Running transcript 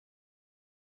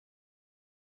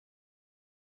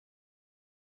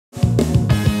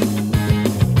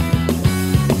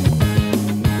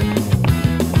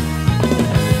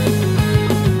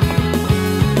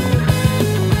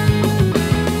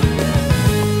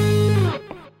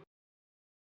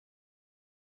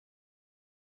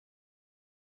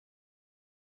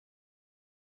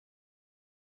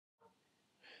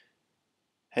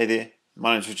Hey there,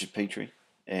 my name's Richard Petrie,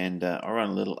 and I run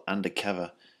a little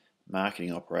undercover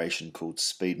marketing operation called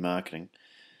Speed Marketing.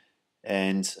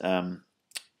 And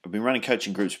I've been running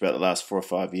coaching groups for about the last 4 or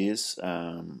 5 years.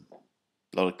 A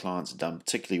lot of clients have done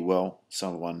particularly well.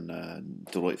 Some have won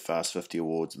Deloitte Fast 50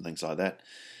 awards and things like that.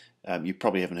 You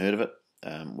probably haven't heard of it.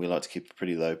 We like to keep a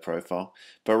pretty low profile.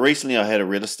 But recently I had a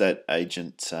real estate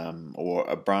agent or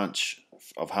a branch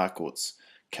of Harcourts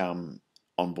come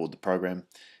on board the program,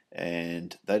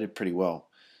 and they did pretty well.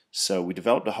 So we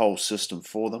developed a whole system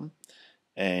for them,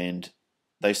 and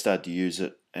they started to use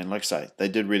it. And like I say, they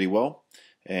did really well.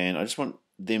 And I just want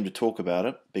them to talk about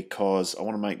it because I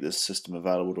want to make this system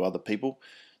available to other people.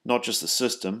 Not just the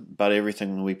system, but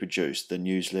everything we produce, the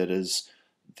newsletters,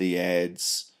 the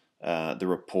ads, the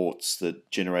reports that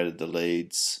generated the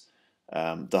leads,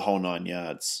 the whole 9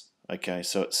 yards. Okay,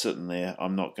 so it's sitting there.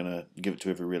 I'm not going to give it to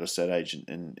every real estate agent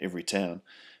in every town,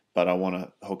 but I want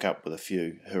to hook up with a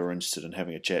few who are interested in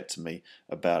having a chat to me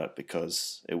about it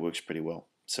because it works pretty well.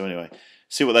 So anyway,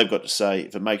 see what they've got to say.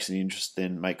 If it makes any interest,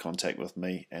 then make contact with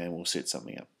me and we'll set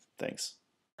something up. Thanks.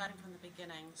 Starting from the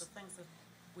beginning, the things of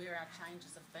where our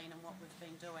changes have been and what we've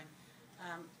been doing,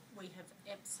 we have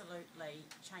absolutely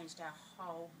changed our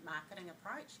whole marketing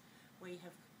approach. We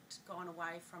have gone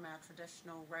away from our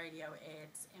traditional radio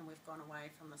ads and we've gone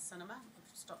away from the cinema.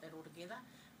 We've stopped that altogether.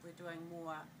 We're doing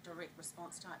more direct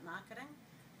response type marketing.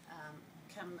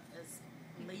 Kim is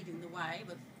leading the way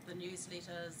with the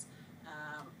newsletters.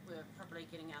 We're probably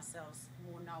getting ourselves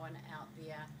more known out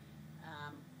there,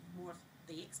 more of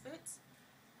the experts.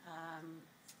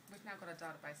 We've now got a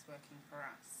database working for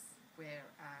us. We're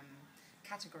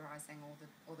categorising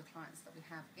all the clients that we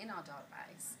have in our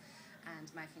database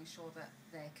and making sure that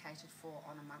they're catered for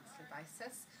on a monthly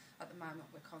basis. At the moment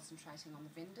we're concentrating on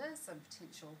the vendors and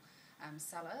potential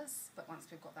sellers, but once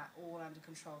we've got that all under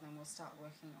control, then we'll start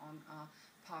working on our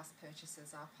past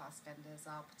purchasers, our past vendors,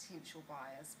 our potential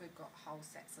buyers. We've got whole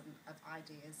sets of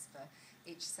ideas for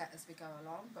each set as we go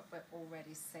along, but we're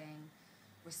already seeing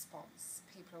response.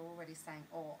 People are already saying,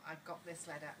 oh, I got this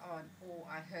letter, oh, and oh,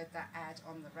 I heard that ad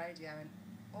on the radio, and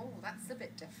oh, that's a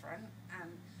bit different. And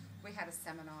we had a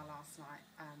seminar last night.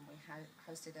 We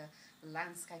hosted a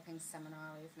landscaping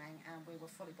seminar evening, and we were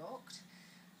fully booked.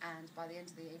 And by the end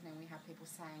of the evening, we had people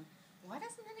saying, why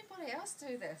doesn't anybody else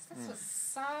do this? This was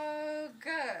so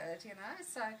good, you know?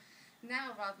 So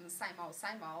now, rather than same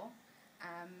old,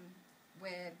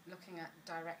 we're looking at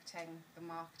directing the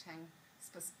marketing,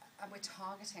 and we're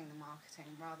targeting the marketing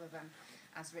rather than,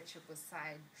 as Richard was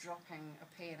saying, dropping a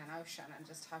pea in an ocean and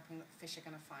just hoping that the fish are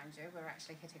going to find you. We're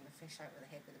actually hitting the fish over the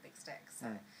head with a big stick. So,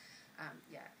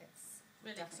 yeah, it's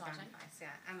really exciting. Nice,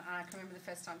 yeah. And I can remember the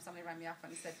first time somebody rang me up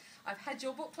and said, I've had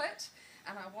your booklet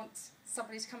and I want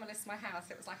somebody to come and list my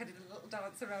house. It was like I did a little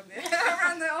dance around the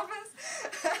around the office.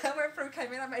 When Prue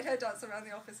came in, I made her dance around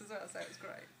the office as well, so it was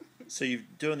great. So you're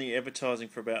doing the advertising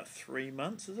for about 3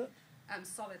 months, is it?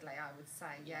 Solidly, I would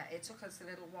say, yeah. It took us a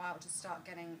little while to start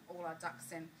getting all our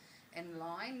ducks in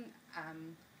line.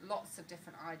 Lots of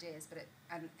different ideas,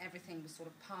 and everything was sort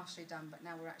of partially done, but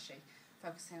now we're actually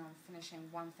focusing on finishing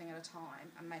one thing at a time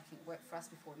and making it work for us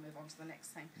before we move on to the next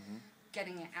thing.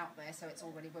 Getting it out there so it's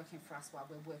already working for us while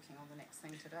we're working on the next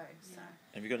thing to do. So.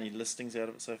 Have you got any listings out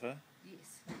of it so far?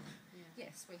 Yes.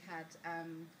 Yes, we had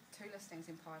 2 listings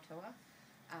in Paitoa.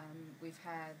 We've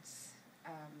had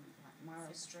like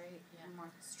Myra Street,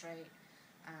 Michael Street,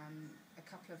 a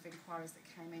couple of inquiries that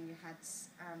came in. You had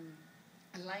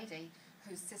a lady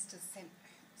whose sister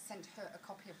sent her a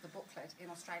copy of the booklet in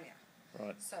Australia.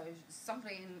 Right. So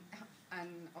somebody in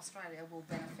Australia will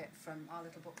benefit from our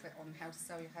little booklet on how to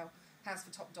sell your house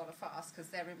for top dollar fast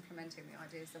because they're implementing the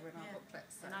ideas that were in our booklet.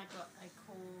 So. And I got a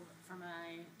call from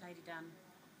a lady down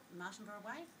Martinborough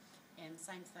Way, and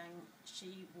same thing,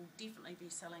 she will definitely be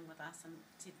selling with us and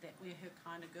said that we're her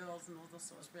kind of girls and all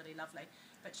this, so it was really lovely.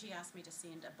 But she asked me to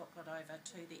send a booklet over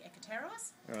to the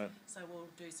Akataros. Right. So we'll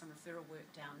do some referral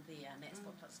work down there, and that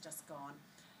booklet's just gone.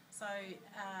 So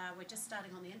we're just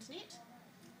starting on the internet.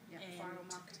 Yeah, viral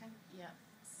marketing. Yeah,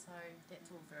 so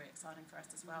that's all very exciting for us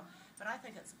as well. But I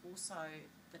think it's also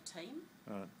the team.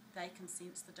 Right. They can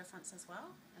sense the difference as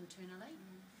well internally,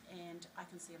 and I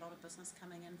can see a lot of business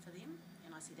coming in for them,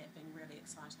 and I see that being really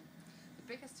exciting. The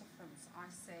biggest difference I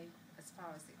see as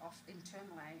far as the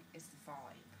internally is the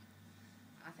vibe.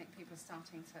 I think people are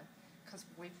starting to, because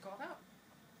we've got it.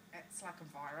 It's like a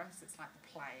virus, it's like the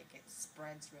plague, it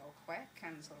spreads real quick,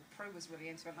 and sort of Prue was really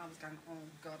into it and I was going, oh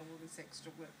God, all this extra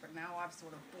work, but now I've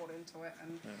sort of bought into it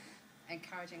and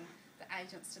encouraging the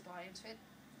agents to buy into it,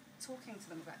 talking to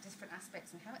them about different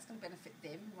aspects and how it's going to benefit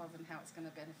them rather than how it's going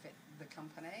to benefit the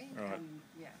company. Right. And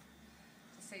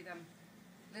to see them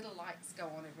little lights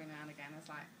go on every now and again. It's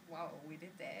like, whoa, we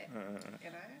did that,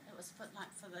 you know. It was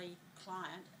like for the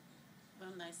client,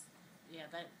 when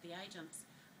the agents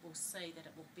will see that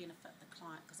it will benefit the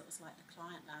client, because it was like the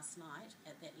client last night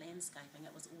at that landscaping,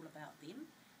 it was all about them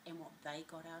and what they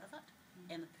got out of it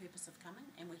and the purpose of coming,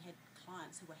 and we had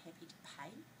clients who were happy to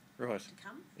pay to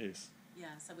come. Yes.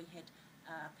 Yeah, so we had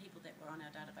people that were on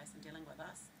our database and dealing with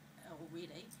us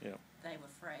already. Yeah. They were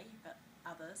free, but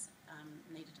others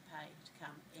needed to pay to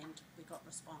come, and we got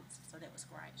response, so that was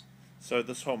great. So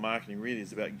this whole marketing really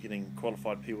is about getting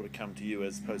qualified people to come to you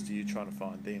as opposed to you trying to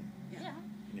find them. Yeah.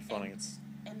 And you're finding it's...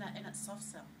 And it's soft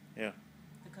sell. Yeah.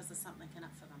 Because there's something in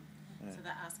it for them. Yeah. So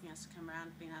they're asking us to come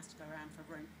around, being asked to go around for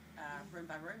room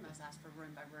by room. I was asked for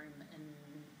room by room in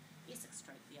Essex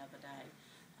Street the other day.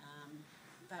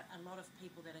 But a lot of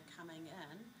people that are coming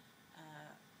in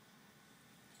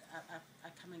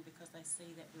are coming because they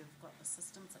see that we've got the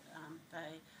systems.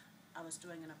 I was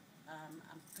doing a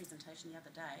presentation the other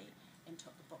day and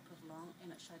took the booklet along, and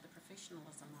it showed the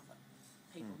professionalism of it.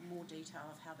 People, more detail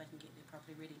of how they can get their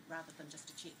property ready rather than just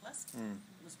a checklist.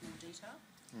 It was more detail.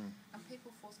 And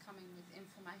people forthcoming with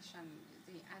information,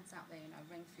 the ads out there, you know,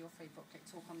 ring for your free booklet,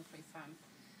 talk on the free phone.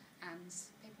 And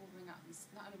people ring up, and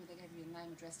not only will they give you a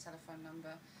name, address, telephone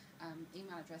number,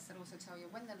 email address, they'll also tell you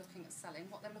when they're looking at selling,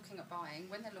 what they're looking at buying,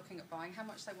 when they're looking at buying, how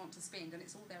much they want to spend, and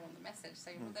it's all there on the message.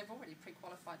 So they've already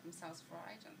pre-qualified themselves for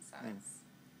our agents. So it's,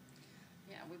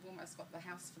 yeah, we've almost got the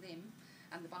house for them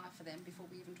and the buyer for them before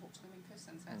we even talk to them in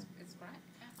person. So it's great.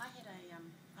 Yeah. I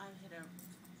had a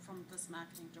from this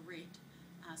marketing direct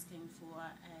asking for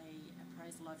a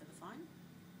appraisal over the phone,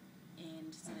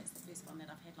 and so that's the first one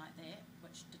that I've had like that,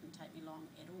 which didn't take me long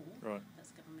at all. Right.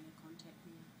 That's given me a contact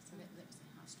there. So that was a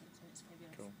house street, so it's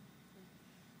fabulous. Cool.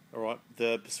 All right.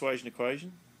 The persuasion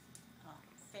equation. Oh,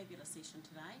 fabulous session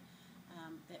today.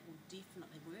 That will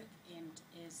definitely work, and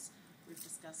as we've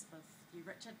discussed with you,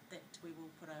 Richard, that we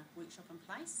will put a workshop in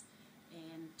place,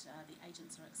 and the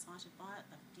agents are excited by it.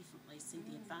 They definitely see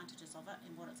the advantages of it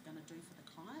and what it's going to do for the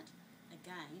client.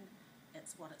 Again,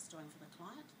 it's what it's doing for the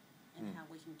client and how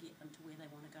we can get them to where they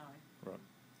want to go. Right.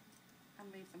 And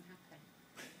leave them happy.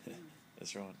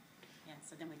 That's right. Yeah,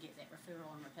 so then we get that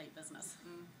referral and repeat business.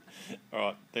 All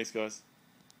right. Thanks, guys.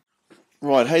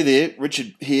 Right, hey there,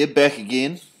 Richard here, back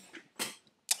again.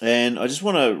 And I just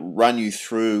want to run you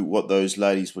through what those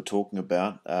ladies were talking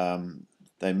about.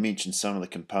 They mentioned some of the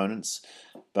components,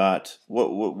 but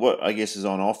what I guess is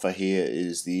on offer here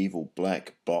is the evil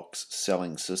black box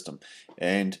selling system.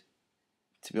 And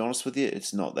to be honest with you,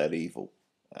 it's not that evil.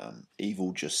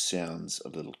 Evil just sounds a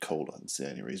little cooler. That's the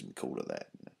only reason we called it that.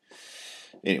 You know.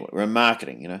 Anyway, we're in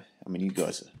marketing, you know. I mean, you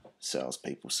guys are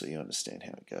salespeople, so you understand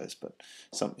how it goes, but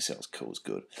something sounds cool is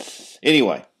good.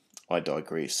 Anyway, I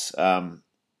digress.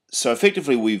 So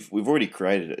effectively, we've already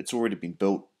created it. It's already been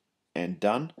built and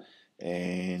done,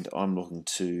 and I'm looking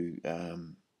to,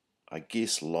 I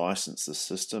guess, license the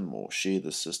system or share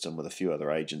the system with a few other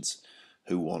agents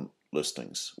who want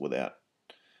listings without.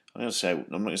 I'm not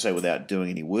going to say without doing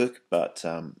any work, but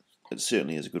it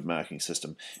certainly is a good marketing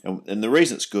system. And the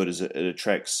reason it's good is it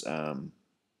attracts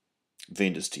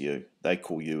vendors to you. They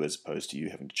call you as opposed to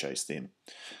you having to chase them.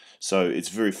 So it's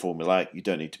very formulaic. You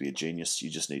don't need to be a genius. You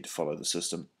just need to follow the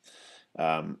system.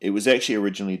 It was actually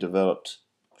originally developed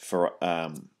for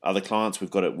other clients. We've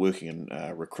got it working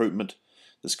in recruitment.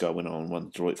 This guy went on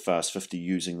one Deloitte Fast 50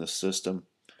 using this system.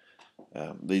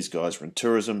 These guys are in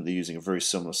tourism. They're using a very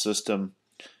similar system.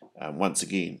 Once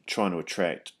again, trying to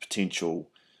attract potential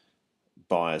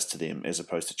buyers to them as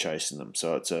opposed to chasing them.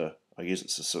 So it's I guess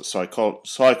it's a sort of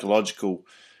psychological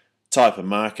type of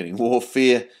marketing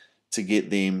warfare to get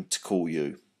them to call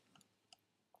you.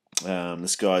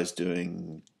 This guy's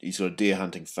he's got a deer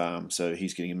hunting farm, so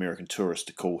he's getting American tourists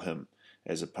to call him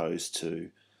as opposed to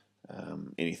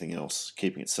anything else,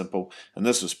 keeping it simple. And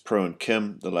this was Prue and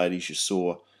Kim, the ladies you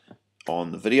saw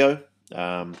on the video.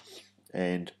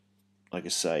 And like I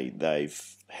say,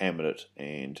 they've hammered it,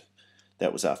 and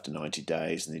that was after 90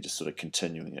 days, and they're just sort of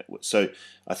continuing it. So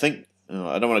I think,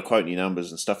 I don't want to quote any numbers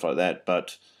and stuff like that,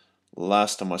 but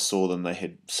last time I saw them, they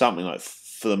had something like,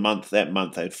 for the month, that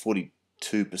month, they had 42%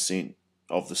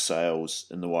 of the sales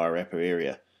in the Wairarapa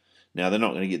area. Now, they're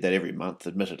not going to get that every month,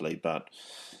 admittedly, but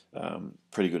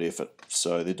pretty good effort.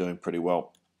 So they're doing pretty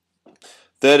well.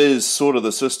 That is sort of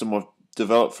the system I've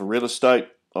developed for real estate.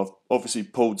 I've obviously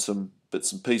pulled some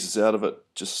bits and pieces out of it,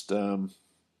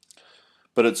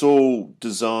 but it's all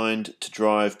designed to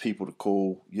drive people to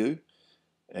call you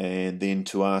and then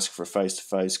to ask for a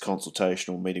face-to-face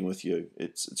consultation or meeting with you.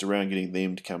 It's around getting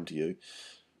them to come to you.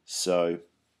 So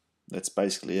that's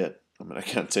basically it. I mean, I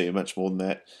can't tell you much more than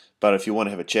that, But if you want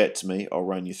to have a chat to me, I'll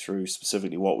run you through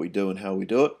specifically what we do and how we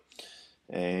do it.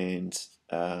 And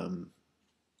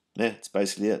yeah, it's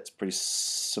basically it. It's pretty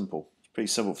simple. It's pretty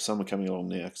simple for someone coming along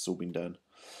now, 'cause it's all been done.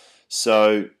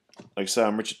 So, like I say,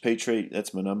 I'm Richard Petrie.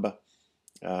 That's my number.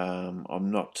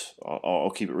 I'm not.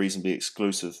 I'll keep it reasonably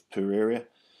exclusive per area,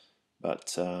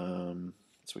 but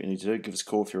that's what you need to do. Give us a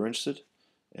call if you're interested,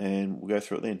 and we'll go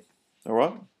through it then. All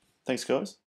right. Thanks,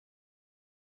 guys.